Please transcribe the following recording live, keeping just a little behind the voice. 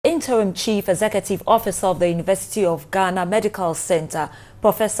Interim Chief Executive Officer of the University of Ghana Medical Center,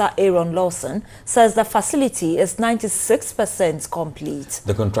 Professor Aaron Lawson, says the facility is 96% complete.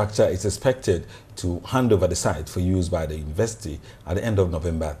 The contractor is expected to hand over the site for use by the university at the end of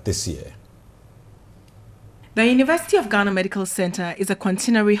November this year. The University of Ghana Medical Center is a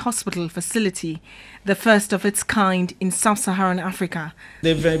quaternary hospital facility, the first of its kind in sub-Saharan Africa.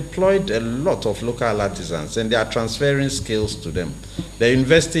 They've employed a lot of local artisans and they are transferring skills to them. The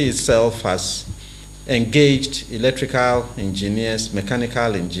university itself has engaged electrical engineers,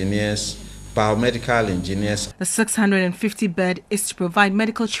 mechanical engineers, biomedical engineers. The 650-bed is to provide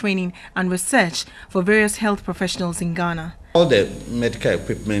medical training and research for various health professionals in Ghana. All the medical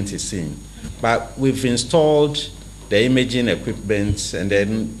equipment is in, but we've installed the imaging equipment and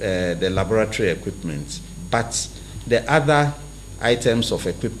then the laboratory equipment. But the other items of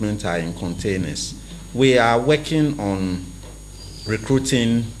equipment are in containers. We are working on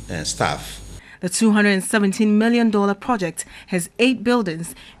recruiting staff. The $217 million project has 8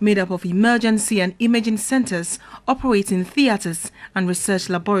 buildings made up of emergency and imaging centers, operating theaters and research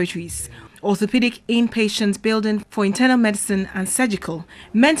laboratories, orthopedic inpatient building for internal medicine and surgical,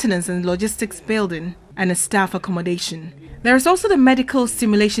 maintenance and logistics building, and a staff accommodation. There is also the Medical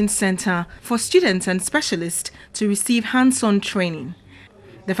Simulation Center for students and specialists to receive hands-on training.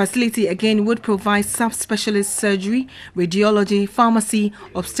 The facility again would provide subspecialist surgery, radiology, pharmacy,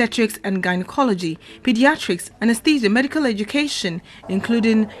 obstetrics and gynecology, pediatrics, anesthesia, medical education,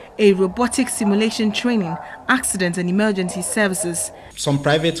 including a robotic simulation training, accident and emergency services. Some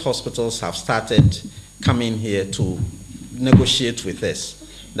private hospitals have started coming here to negotiate with us,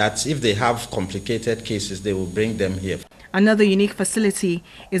 that if they have complicated cases, they will bring them here. Another unique facility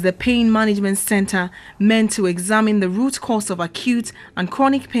is the Pain Management Center, meant to examine the root cause of acute and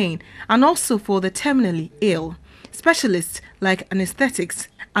chronic pain and also for the terminally ill. Specialists like anesthetics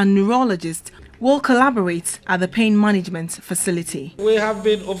and neurologists will collaborate at the pain management facility. We have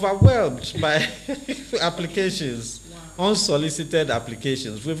been overwhelmed by applications, unsolicited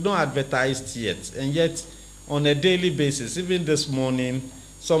applications. We've not advertised yet, and yet on a daily basis, even this morning,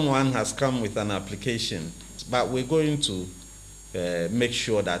 someone has come with an application. But we're going to make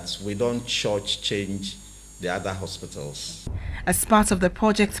sure that we don't shortchange the other hospitals. As part of the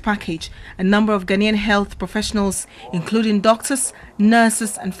project package, a number of Ghanaian health professionals, including doctors,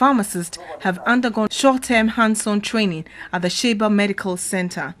 nurses and pharmacists, have undergone short-term hands-on training at the Sheba Medical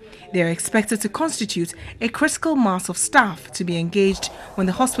Center. They are expected to constitute a critical mass of staff to be engaged when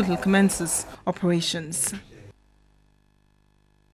the hospital commences operations.